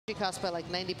costs by like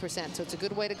 90%. So it's a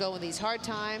good way to go in these hard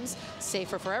times,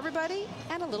 safer for everybody,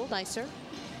 and a little nicer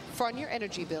on your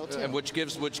energy bill too. And which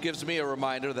gives me a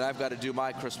reminder that I've got to do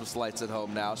my Christmas lights at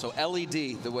home now. So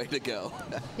LED, the way to go.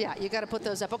 Yeah, you got to put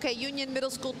those up. Okay, Union Middle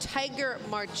School Tiger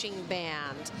Marching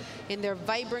Band in their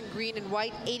vibrant green and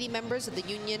white. 80 members of the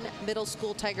Union Middle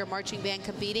School Tiger Marching Band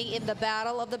competing in the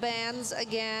Battle of the Bands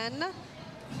again.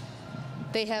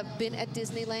 They have been at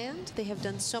Disneyland. They have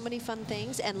done so many fun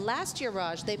things. And last year,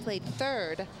 Raj, they played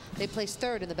third. They placed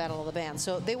third in the Battle of the Bands.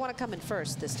 So they want to come in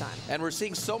first this time. And we're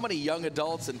seeing so many young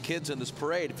adults and kids in this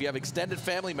parade. If you have extended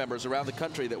family members around the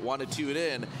country that want to tune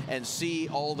in and see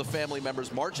all the family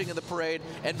members marching in the parade,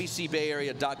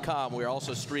 NBCBayArea.com. We're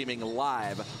also streaming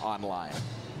live online.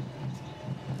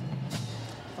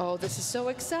 Oh, this is so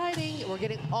exciting. We're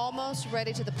getting almost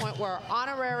ready to the point where our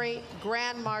honorary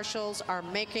grand marshals are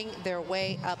making their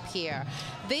way up here.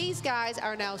 These guys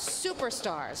are now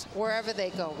superstars wherever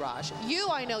they go, Raj.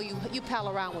 I know you pal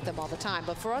around with them all the time,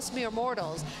 but for us mere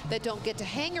mortals that don't get to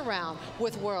hang around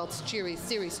with World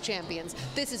Series champions,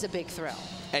 this is a big thrill.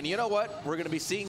 And you know what? We're going to be seeing